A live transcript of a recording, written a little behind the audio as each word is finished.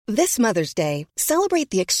This Mother's Day, celebrate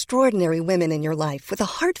the extraordinary women in your life with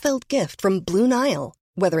a heartfelt gift from Blue Nile.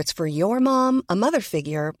 Whether it's for your mom, a mother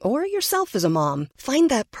figure, or yourself as a mom, find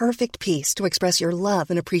that perfect piece to express your love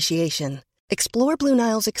and appreciation. Explore Blue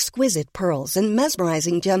Nile's exquisite pearls and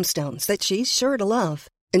mesmerizing gemstones that she's sure to love.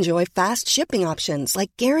 Enjoy fast shipping options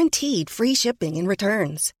like guaranteed free shipping and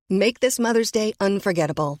returns. Make this Mother's Day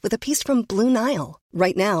unforgettable with a piece from Blue Nile.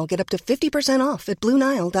 Right now, get up to 50% off at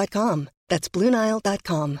BlueNile.com. That's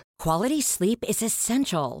BlueNile.com. Quality sleep is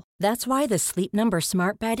essential. That's why the Sleep Number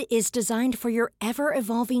Smart Bed is designed for your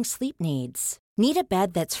ever-evolving sleep needs. Need a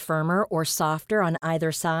bed that's firmer or softer on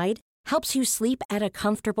either side? Helps you sleep at a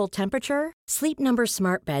comfortable temperature? Sleep Number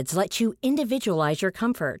Smart Beds let you individualize your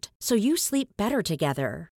comfort, so you sleep better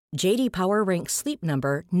together. J.D. Power ranks Sleep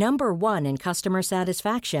Number number 1 in customer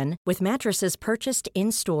satisfaction with mattresses purchased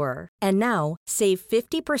in-store. And now, save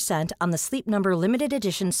 50% on the Sleep Number Limited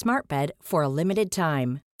Edition Smart Bed for a limited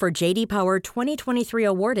time. For J.D. Power 2023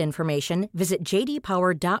 award information, visit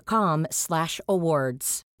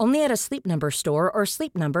jdpower.com/awards. Only at a Sleep Number store or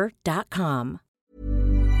sleepnumber.com.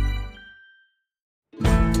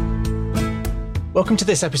 Welcome to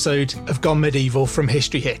this episode of Gone Medieval from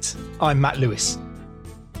History Hit. I'm Matt Lewis.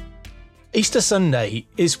 Easter Sunday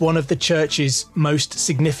is one of the church's most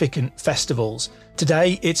significant festivals.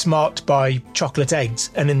 Today it's marked by chocolate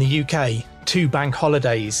eggs and in the UK, 2 bank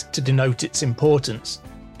holidays to denote its importance.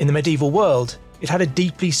 In the medieval world, it had a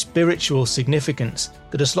deeply spiritual significance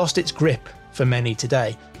that has lost its grip for many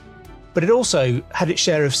today. But it also had its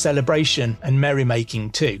share of celebration and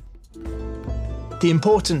merrymaking too. The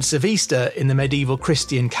importance of Easter in the medieval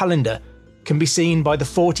Christian calendar can be seen by the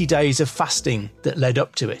 40 days of fasting that led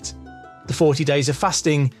up to it. The 40 days of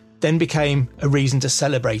fasting then became a reason to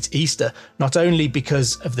celebrate Easter, not only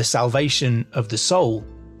because of the salvation of the soul,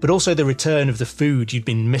 but also the return of the food you'd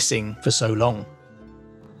been missing for so long.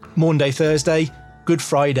 Maundy Thursday, Good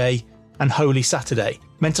Friday, and Holy Saturday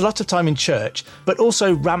meant a lot of time in church, but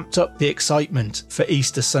also ramped up the excitement for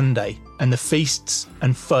Easter Sunday and the feasts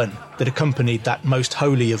and fun that accompanied that most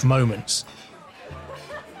holy of moments.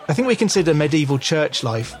 I think we consider medieval church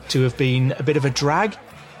life to have been a bit of a drag,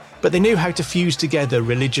 but they knew how to fuse together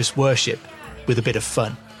religious worship with a bit of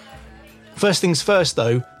fun. First things first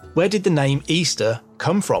though, where did the name Easter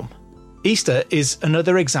come from? Easter is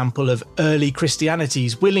another example of early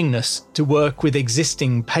Christianity's willingness to work with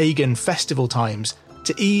existing pagan festival times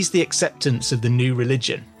to ease the acceptance of the new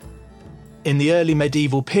religion. In the early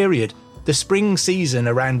medieval period, the spring season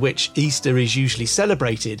around which Easter is usually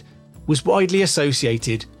celebrated was widely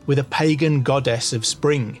associated with a pagan goddess of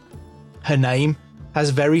spring. Her name has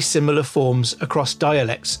very similar forms across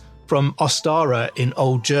dialects, from Ostara in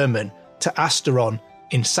Old German to Asteron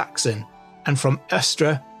in Saxon, and from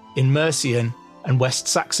Östra in Mercian and West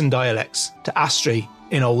Saxon dialects to Astri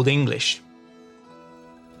in Old English.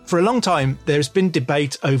 For a long time, there has been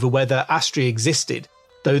debate over whether Astri existed,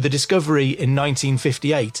 though the discovery in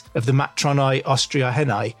 1958 of the Matronae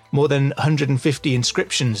Austriacenae, more than 150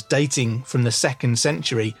 inscriptions dating from the 2nd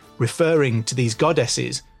century referring to these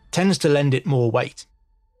goddesses, tends to lend it more weight.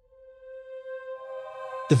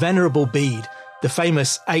 The Venerable Bede, the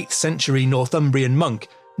famous 8th century Northumbrian monk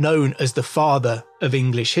known as the father of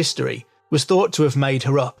English history, was thought to have made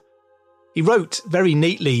her up. He wrote very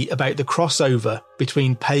neatly about the crossover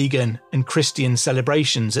between pagan and Christian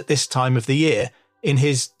celebrations at this time of the year in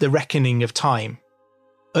his The Reckoning of Time.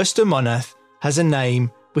 Östermonath has a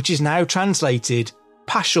name which is now translated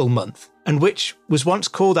Paschal Month, and which was once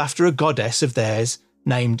called after a goddess of theirs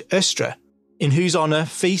named Östra, in whose honour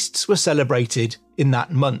feasts were celebrated in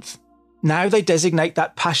that month. Now they designate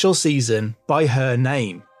that Paschal season by her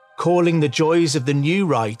name, calling the joys of the new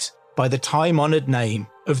rite by the time-honoured name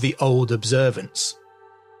of the old observance.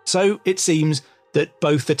 So it seems that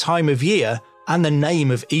both the time of year and the name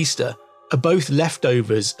of Easter are both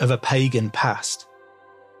leftovers of a pagan past.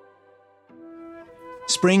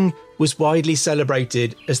 Spring was widely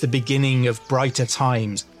celebrated as the beginning of brighter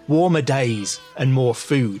times, warmer days, and more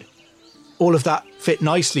food. All of that fit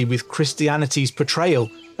nicely with Christianity's portrayal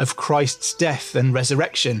of Christ's death and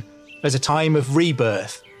resurrection as a time of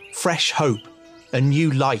rebirth, fresh hope, and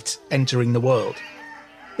new light entering the world.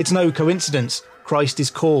 It's no coincidence Christ is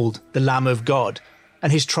called the Lamb of God,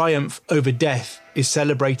 and his triumph over death is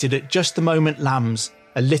celebrated at just the moment lambs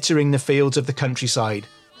are littering the fields of the countryside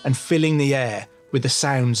and filling the air with the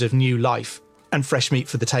sounds of new life and fresh meat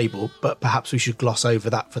for the table, but perhaps we should gloss over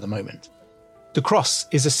that for the moment. The cross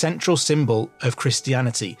is a central symbol of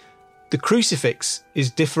Christianity. The crucifix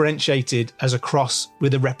is differentiated as a cross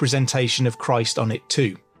with a representation of Christ on it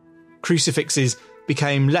too. Crucifixes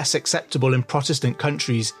became less acceptable in Protestant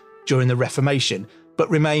countries during the Reformation, but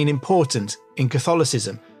remain important in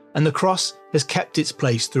Catholicism, and the cross has kept its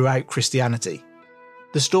place throughout Christianity.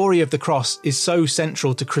 The story of the cross is so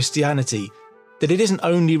central to Christianity that it isn't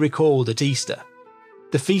only recalled at Easter.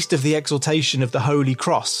 The Feast of the Exaltation of the Holy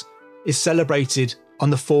Cross is celebrated on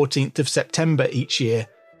the 14th of September each year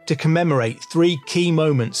to commemorate 3 key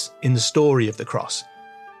moments in the story of the cross.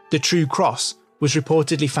 The true cross was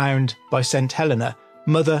reportedly found by St. Helena,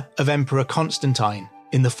 mother of Emperor Constantine,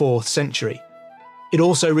 in the 4th century. It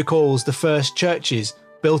also recalls the first churches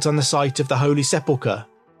built on the site of the Holy Sepulchre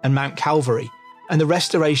and Mount Calvary, and the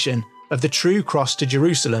restoration of the true cross to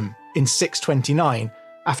Jerusalem in 629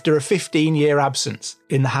 after a 15-year absence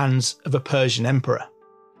in the hands of a Persian emperor.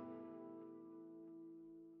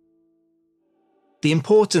 The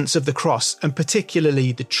importance of the cross, and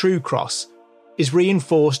particularly the true cross, is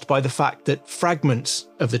reinforced by the fact that fragments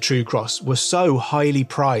of the true cross were so highly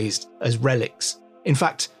prized as relics. In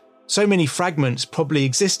fact, so many fragments probably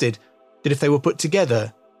existed that if they were put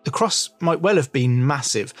together, the cross might well have been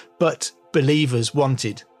massive, but believers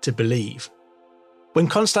wanted to believe. When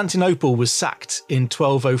Constantinople was sacked in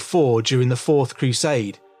 1204 during the Fourth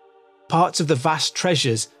Crusade, parts of the vast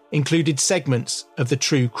treasures included segments of the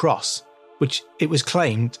true cross, which it was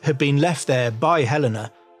claimed had been left there by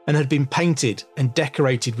Helena and had been painted and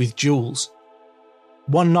decorated with jewels.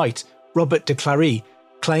 One night, Robert de Clary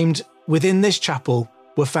claimed within this chapel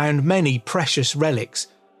were found many precious relics,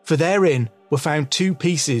 for therein were found 2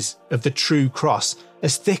 pieces of the true cross,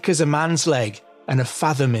 as thick as a man's leg and a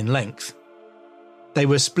fathom in length. They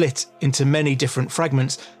were split into many different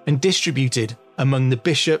fragments and distributed among the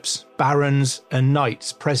bishops, barons, and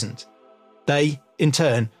knights present. They, in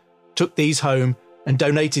turn, took these home and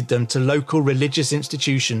donated them to local religious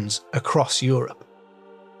institutions across Europe.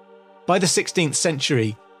 By the 16th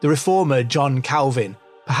century, the reformer John Calvin,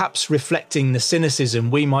 perhaps reflecting the cynicism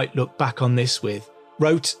we might look back on this with,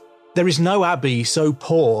 wrote, "There is no abbey so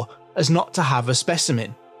poor as not to have a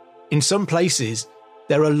specimen. In some places,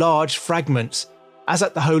 there are large fragments, as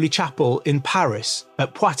at the Holy Chapel in Paris,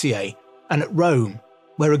 at Poitiers, and at Rome,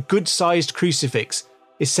 where a good-sized crucifix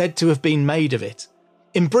is said to have been made of it.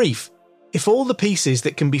 In brief, if all the pieces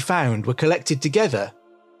that can be found were collected together,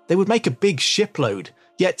 they would make a big shipload,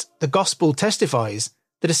 yet the Gospel testifies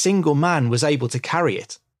that a single man was able to carry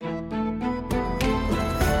it."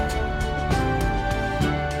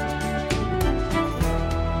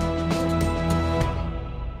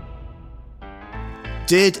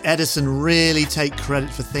 Did Edison really take credit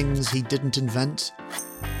for things he didn't invent?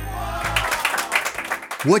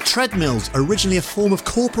 Were treadmills originally a form of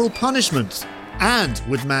corporal punishment? And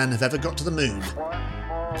would man have ever got to the moon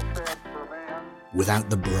without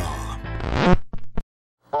the bra?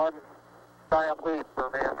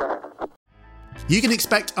 You can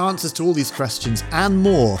expect answers to all these questions and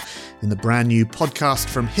more in the brand new podcast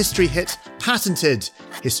from History Hit, Patented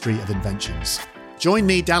History of Inventions. Join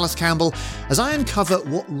me, Dallas Campbell, as I uncover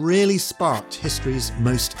what really sparked history's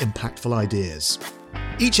most impactful ideas.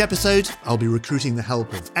 Each episode, I'll be recruiting the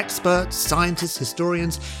help of experts, scientists,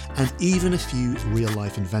 historians, and even a few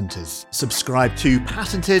real-life inventors. Subscribe to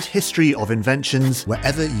Patented History of Inventions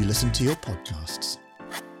wherever you listen to your podcasts.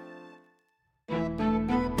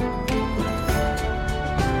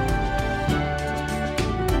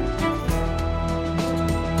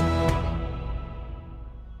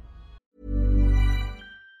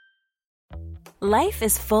 Life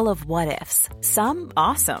is full of what-ifs. Some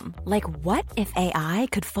awesome, like what if AI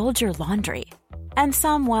could fold your laundry? And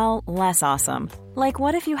some, well, less awesome, like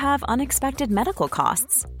what if you have unexpected medical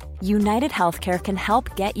costs? United Healthcare can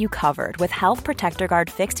help get you covered with Health Protector Guard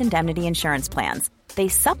fixed indemnity insurance plans. They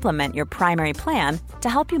supplement your primary plan to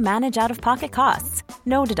help you manage out-of-pocket costs.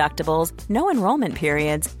 No deductibles, no enrollment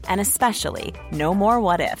periods, and especially no more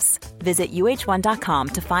what-ifs. Visit uh1.com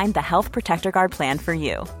to find the Health Protector Guard plan for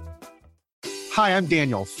you. Hi, I'm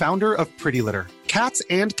Daniel, founder of Pretty Litter. Cats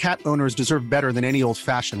and cat owners deserve better than any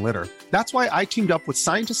old-fashioned litter. That's why I teamed up with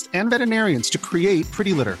scientists and veterinarians to create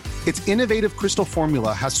Pretty Litter. Its innovative crystal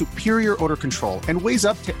formula has superior odor control and weighs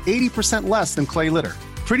up to 80% less than clay litter.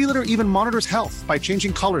 Pretty Litter even monitors health by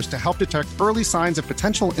changing colors to help detect early signs of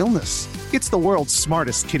potential illness. It's the world's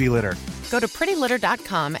smartest kitty litter. Go to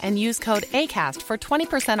prettylitter.com and use code ACAST for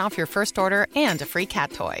 20% off your first order and a free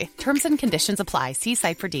cat toy. Terms and conditions apply. See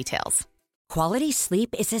site for details. Quality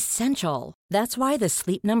sleep is essential. That's why the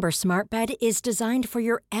Sleep Number Smart Bed is designed for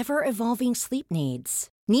your ever-evolving sleep needs.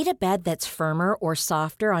 Need a bed that's firmer or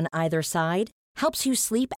softer on either side? Helps you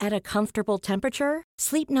sleep at a comfortable temperature?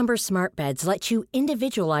 Sleep Number Smart Beds let you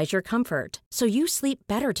individualize your comfort so you sleep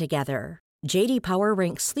better together. JD Power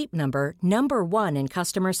ranks Sleep Number number 1 in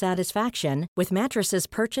customer satisfaction with mattresses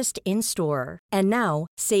purchased in-store. And now,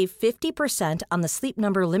 save 50% on the Sleep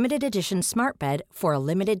Number Limited Edition Smart Bed for a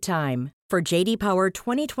limited time. For JD Power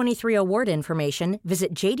 2023 award information,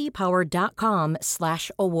 visit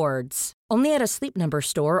jdpower.com/awards. Only at a Sleep Number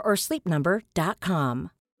store or sleepnumber.com.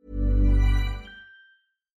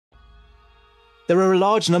 There are a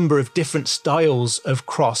large number of different styles of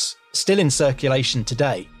cross still in circulation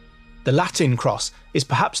today. The Latin cross is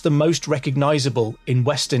perhaps the most recognisable in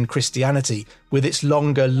Western Christianity with its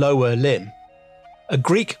longer lower limb. A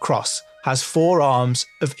Greek cross has 4 arms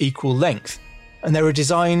of equal length, and there are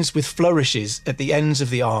designs with flourishes at the ends of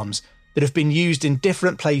the arms that have been used in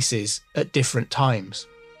different places at different times.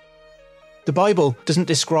 The Bible doesn't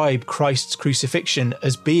describe Christ's crucifixion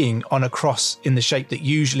as being on a cross in the shape that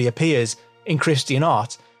usually appears in Christian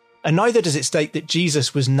art, and neither does it state that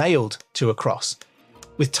Jesus was nailed to a cross,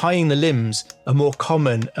 with tying the limbs a more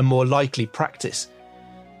common and more likely practice.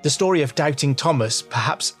 The story of doubting Thomas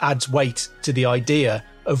perhaps adds weight to the idea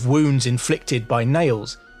of wounds inflicted by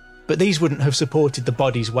nails, but these wouldn't have supported the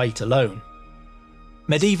body's weight alone.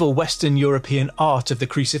 Medieval Western European art of the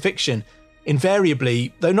crucifixion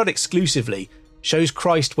invariably, though not exclusively, shows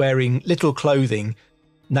Christ wearing little clothing,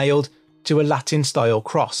 nailed to a Latin-style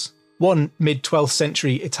cross. One mid-12th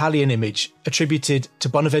century Italian image attributed to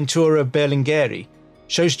Bonaventura Berlinghieri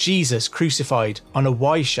shows Jesus crucified on a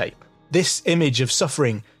Y shape. This image of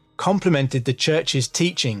suffering complemented the Church's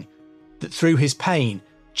teaching that through his pain,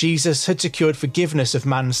 Jesus had secured forgiveness of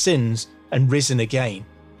man's sins and risen again.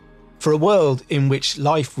 For a world in which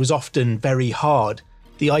life was often very hard,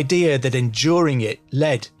 the idea that enduring it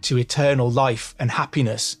led to eternal life and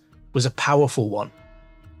happiness was a powerful one.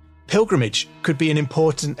 Pilgrimage could be an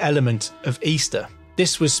important element of Easter.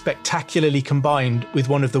 This was spectacularly combined with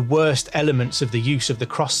one of the worst elements of the use of the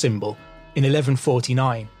cross symbol in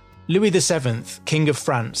 1149. Louis VII, King of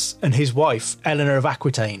France, and his wife, Eleanor of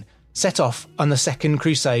Aquitaine, set off on the Second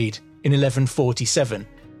Crusade in 1147.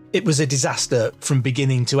 It was a disaster from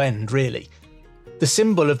beginning to end, really. The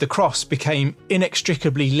symbol of the cross became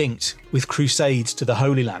inextricably linked with crusades to the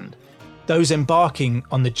Holy Land. Those embarking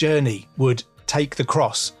on the journey would take the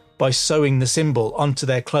cross by sewing the symbol onto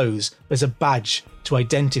their clothes as a badge to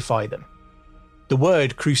identify them. The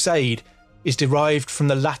word crusade is derived from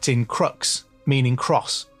the Latin crux, meaning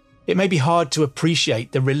cross. It may be hard to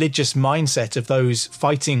appreciate the religious mindset of those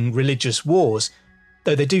fighting religious wars,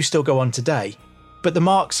 though they do still go on today, but the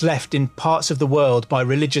marks left in parts of the world by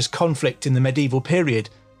religious conflict in the medieval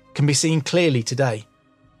period can be seen clearly today.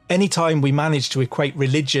 Any time we manage to equate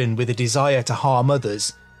religion with a desire to harm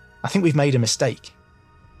others, I think we've made a mistake.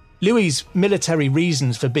 Louis's military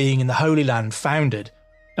reasons for being in the Holy Land foundered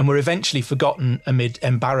and were eventually forgotten amid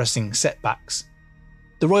embarrassing setbacks.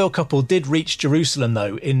 The royal couple did reach Jerusalem,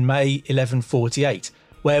 though, in May 1148,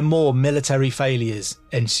 where more military failures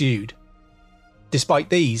ensued.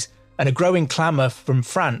 Despite these, and a growing clamour from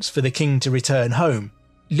France for the king to return home,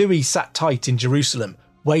 Louis sat tight in Jerusalem,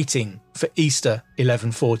 waiting for Easter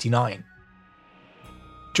 1149.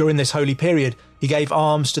 During this holy period, he gave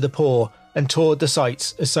alms to the poor and toured the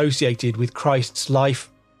sites associated with Christ's life,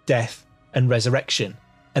 death, and resurrection,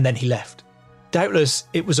 and then he left. Doubtless,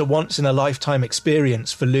 it was a once-in-a-lifetime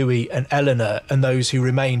experience for Louis and Eleanor and those who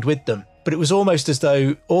remained with them, but it was almost as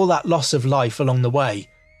though all that loss of life along the way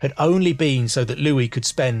had only been so that Louis could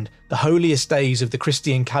spend the holiest days of the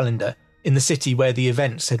Christian calendar in the city where the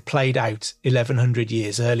events had played out 1100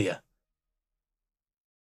 years earlier.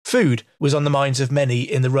 Food was on the minds of many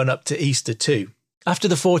in the run-up to Easter too. After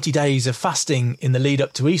the 40 days of fasting in the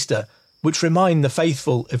lead-up to Easter, which remind the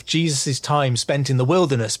faithful of Jesus' time spent in the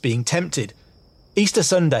wilderness being tempted, Easter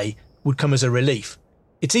Sunday would come as a relief.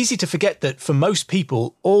 It's easy to forget that for most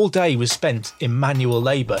people, all day was spent in manual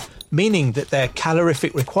labour, meaning that their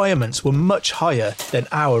calorific requirements were much higher than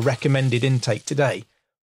our recommended intake today.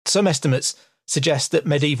 Some estimates suggest that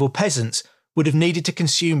medieval peasants would have needed to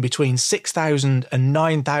consume between 6,000 and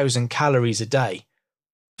 9,000 calories a day.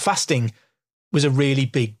 Fasting was a really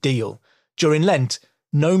big deal. During Lent,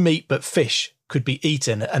 no meat but fish could be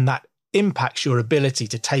eaten, and that impacts your ability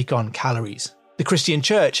to take on calories. The Christian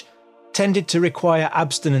Church tended to require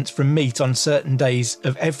abstinence from meat on certain days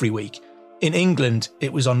of every week. In England,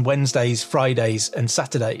 it was on Wednesdays, Fridays, and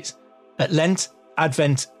Saturdays. At Lent,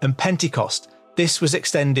 Advent, and Pentecost, this was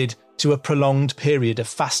extended to a prolonged period of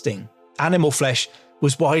fasting. Animal flesh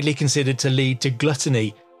was widely considered to lead to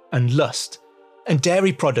gluttony and lust, and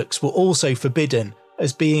dairy products were also forbidden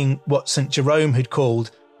as being what St. Jerome had called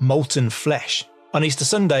molten flesh. On Easter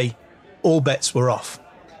Sunday, all bets were off.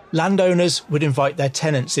 Landowners would invite their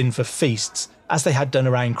tenants in for feasts, as they had done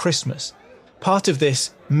around Christmas. Part of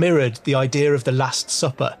this mirrored the idea of the Last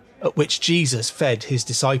Supper, at which Jesus fed his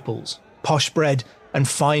disciples. Posh bread and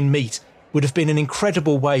fine meat would have been an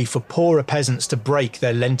incredible way for poorer peasants to break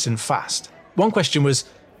their Lenten fast. One question was,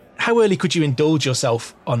 how early could you indulge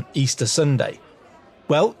yourself on Easter Sunday?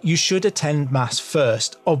 Well, you should attend Mass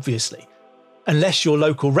first, obviously, unless your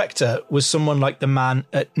local rector was someone like the man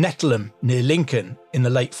at Netleham near Lincoln in the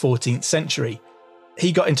late 14th century.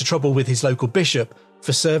 He got into trouble with his local bishop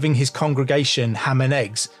for serving his congregation ham and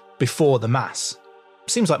eggs before the Mass.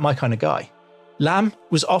 Seems like my kind of guy. Lamb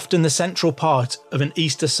was often the central part of an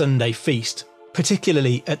Easter Sunday feast,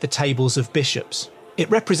 particularly at the tables of bishops. It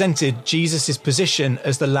represented Jesus' position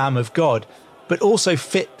as the Lamb of God, but also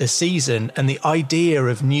fit the season and the idea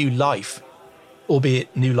of new life,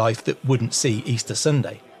 albeit new life that wouldn't see Easter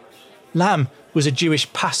Sunday. Lamb was a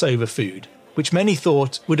Jewish Passover food, which many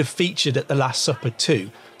thought would have featured at the Last Supper too,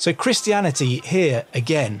 so Christianity here,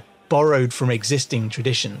 again, borrowed from existing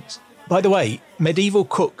traditions. By the way, medieval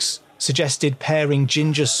cooks suggested pairing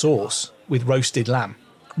ginger sauce with roasted lamb.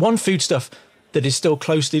 One foodstuff that is still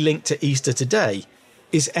closely linked to Easter today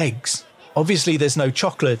is eggs. Obviously, there's no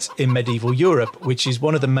chocolate in medieval Europe, which is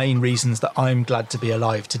one of the main reasons that I'm glad to be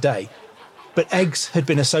alive today. But eggs had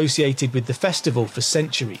been associated with the festival for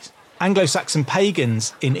centuries. Anglo-Saxon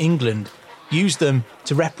pagans in England used them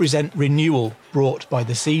to represent renewal brought by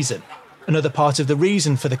the season. Another part of the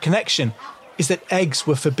reason for the connection is that eggs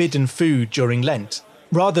were forbidden food during Lent.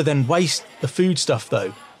 Rather than waste the foodstuff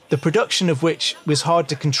though, the production of which was hard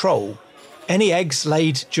to control, any eggs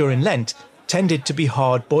laid during Lent tended to be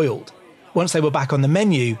hard-boiled. Once they were back on the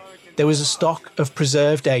menu, there was a stock of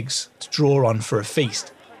preserved eggs to draw on for a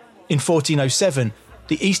feast. In 1407,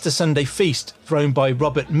 the Easter Sunday feast thrown by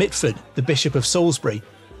Robert Mitford, the Bishop of Salisbury,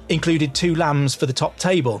 included 2 lambs for the top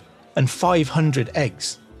table and 500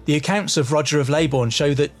 eggs. The accounts of Roger of Leybourne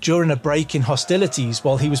show that during a break in hostilities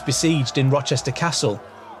while he was besieged in Rochester Castle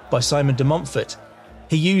by Simon de Montfort,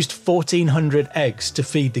 he used 1,400 eggs to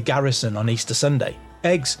feed the garrison on Easter Sunday.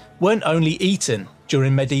 Eggs weren't only eaten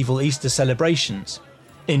during medieval Easter celebrations.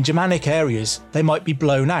 In Germanic areas, they might be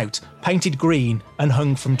blown out, painted green and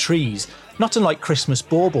hung from trees, not unlike Christmas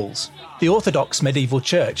baubles. The Orthodox medieval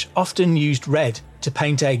church often used red to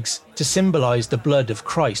paint eggs to symbolise the blood of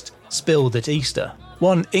Christ spilled at Easter.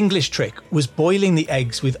 One English trick was boiling the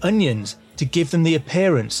eggs with onions to give them the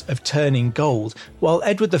appearance of turning gold, while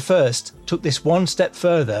Edward I took this one step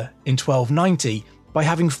further in 1290 by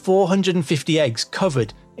having 450 eggs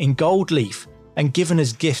covered in gold leaf and given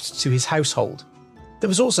as gifts to his household. There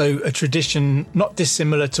was also a tradition not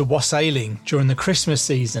dissimilar to wassailing during the Christmas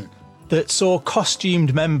season that saw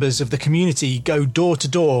costumed members of the community go door to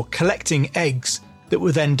door collecting eggs that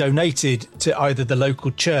were then donated to either the local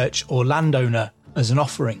church or landowner as an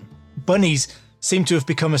offering. Bunnies seem to have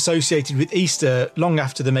become associated with Easter long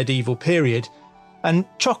after the medieval period, and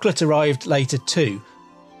chocolate arrived later too.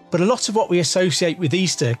 But a lot of what we associate with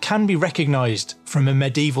Easter can be recognised from a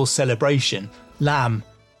medieval celebration: lamb,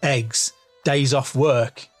 eggs, days off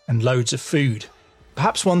work, and loads of food.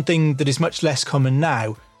 Perhaps one thing that is much less common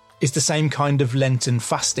now is the same kind of Lenten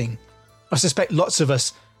fasting. I suspect lots of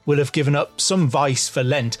us will have given up some vice for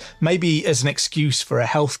Lent, maybe as an excuse for a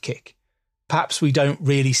health kick. Perhaps we don't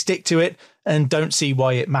really stick to it and don't see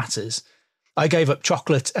why it matters. I gave up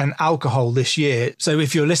chocolate and alcohol this year, so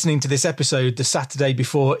if you're listening to this episode the Saturday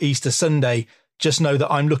before Easter Sunday, just know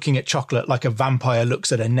that I'm looking at chocolate like a vampire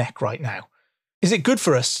looks at a neck right now. Is it good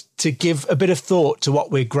for us to give a bit of thought to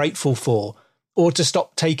what we're grateful for, or to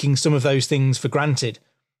stop taking some of those things for granted?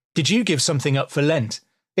 Did you give something up for Lent?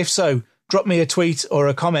 If so, drop me a tweet or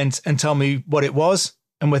a comment and tell me what it was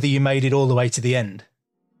and whether you made it all the way to the end.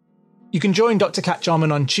 You can join Dr. Cat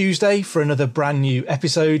Jarman on Tuesday for another brand new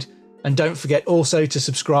episode, and don't forget also to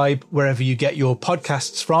subscribe wherever you get your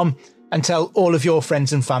podcasts from, and tell all of your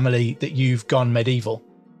friends and family that you've gone medieval.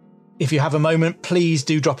 If you have a moment, please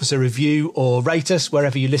do drop us a review or rate us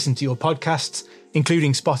wherever you listen to your podcasts,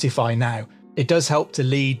 including Spotify now. It does help to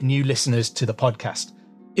lead new listeners to the podcast.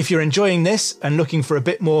 If you're enjoying this and looking for a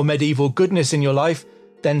bit more medieval goodness in your life,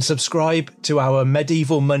 then subscribe to our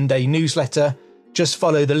Medieval Monday newsletter. Just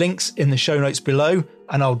follow the links in the show notes below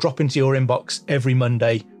and I'll drop into your inbox every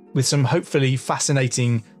Monday with some hopefully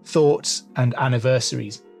fascinating thoughts and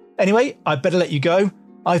anniversaries. Anyway, I'd better let you go.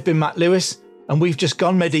 I've been Matt Lewis and we've just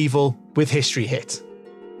gone medieval with History Hit.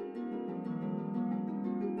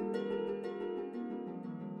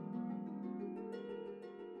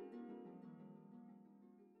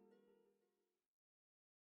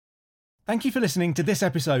 Thank you for listening to this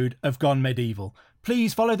episode of Gone Medieval.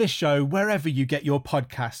 Please follow this show wherever you get your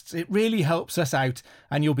podcasts. It really helps us out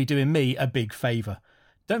and you'll be doing me a big favour.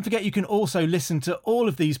 Don't forget you can also listen to all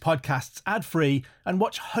of these podcasts ad-free and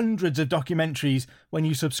watch hundreds of documentaries when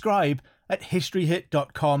you subscribe at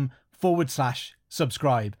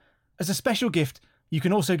historyhit.com/subscribe. As a special gift, you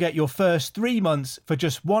can also get your first 3 months for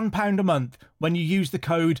just £1 a month when you use the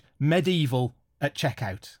code MEDIEVAL at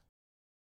checkout.